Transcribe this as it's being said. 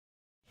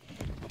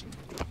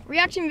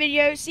reaction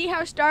video. See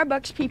how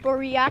Starbucks people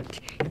react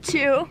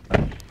to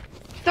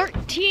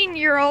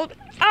 13-year-old.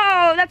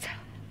 Oh, that's.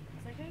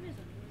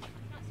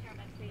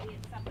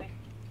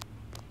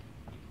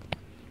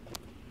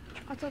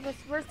 Also,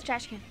 where's the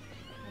trash can?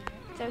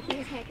 So he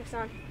has handcuffs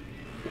on,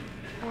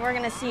 and we're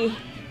gonna see.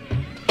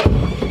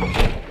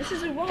 This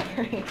is a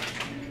Walmart.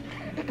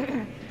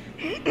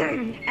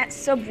 At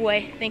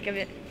Subway, think of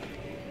it.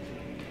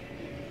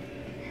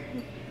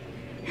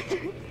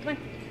 Come on.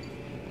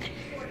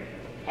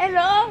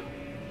 Hello.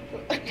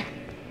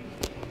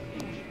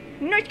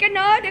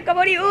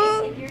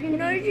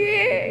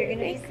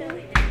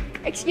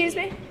 Excuse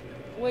me.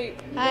 Wait,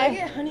 did Hi. I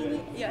get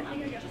honey? Yeah.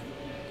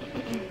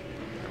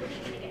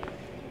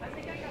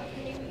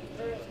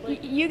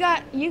 You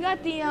got the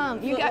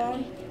you got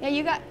long? yeah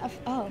you got a,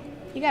 oh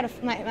you got a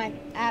my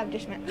ab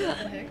just went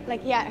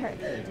like yeah it hurt.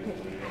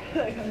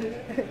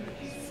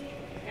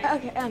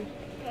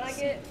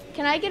 Okay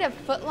can I get a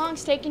foot-long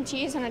steak and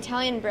cheese on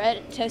Italian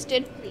bread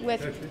toasted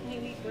with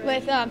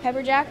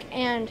pepper jack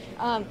and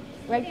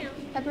red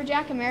pepper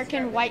jack,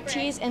 American white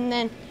cheese, and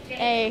then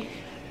a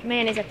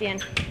mayonnaise at the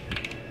end.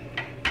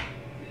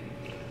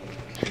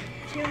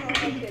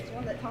 It's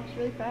one that talks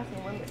really fast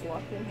and one that's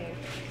locked in here.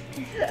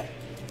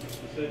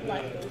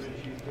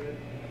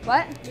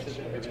 What?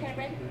 Which kind of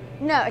bread?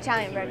 No,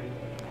 Italian bread.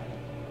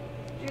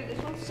 Dude, this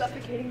one's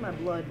suffocating my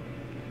blood.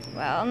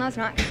 Well, no, it's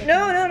not.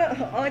 No.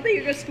 Oh, I thought you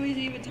were gonna squeeze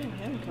it even through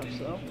handcuffs,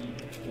 though.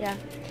 Yeah.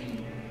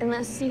 And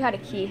let's see how to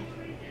key.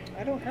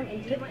 I don't have Do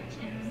you want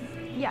chips?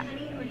 Yeah.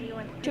 Honey, or do you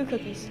want? 2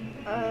 cookies.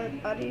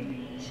 I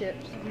need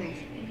chips, please.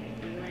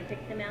 Do you want to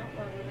pick them out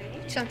while we're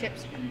waiting? Some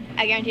chips.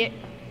 I guarantee it.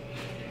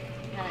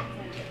 I like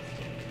some chips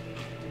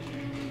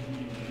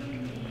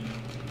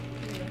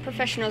too.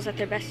 Professionals at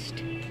their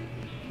best.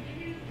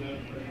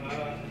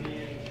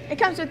 It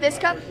comes with this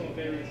cup?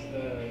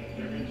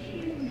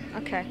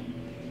 Okay.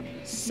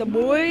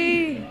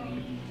 Subway.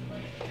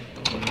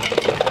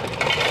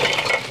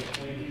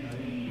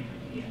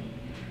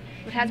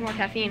 What has more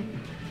caffeine?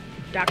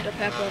 Dr.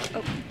 Pepper.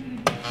 Oh.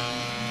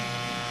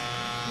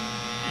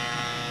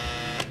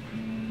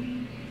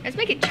 Let's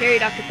make it cherry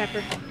Dr.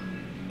 Pepper.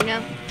 You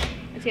know?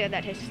 Let's see how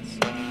that tastes.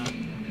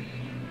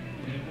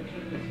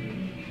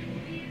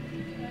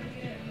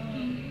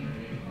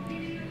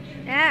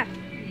 Ah.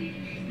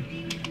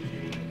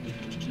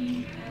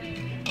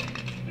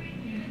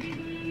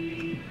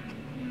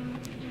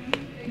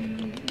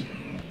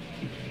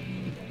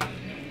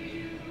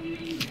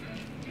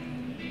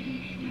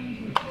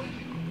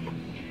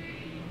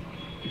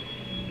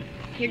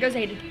 Here goes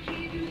Aiden.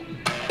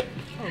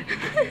 Oh.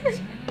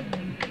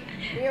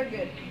 We are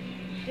good.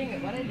 Dang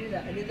it, why did I do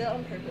that? I did that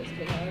on purpose,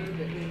 because I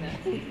remember doing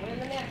that. Where are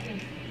the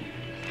napkins?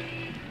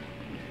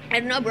 I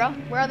don't know, bro.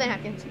 Where are the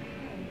napkins?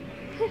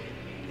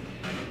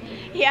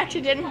 He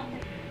actually didn't. No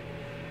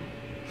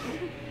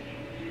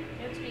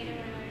tomato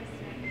or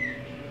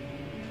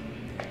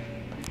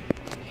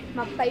lettuce.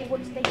 My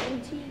favorite steak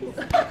and cheese.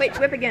 Wait,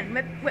 whip again.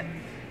 Whip.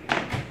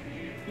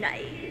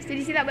 Nice. Did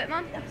you see that whip,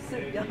 Mom? That's so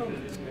yum. One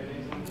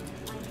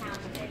pound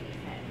of it, you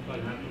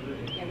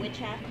said. Yeah, which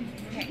half?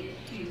 Okay.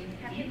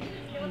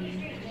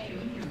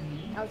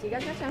 I'll see you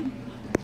guys next time.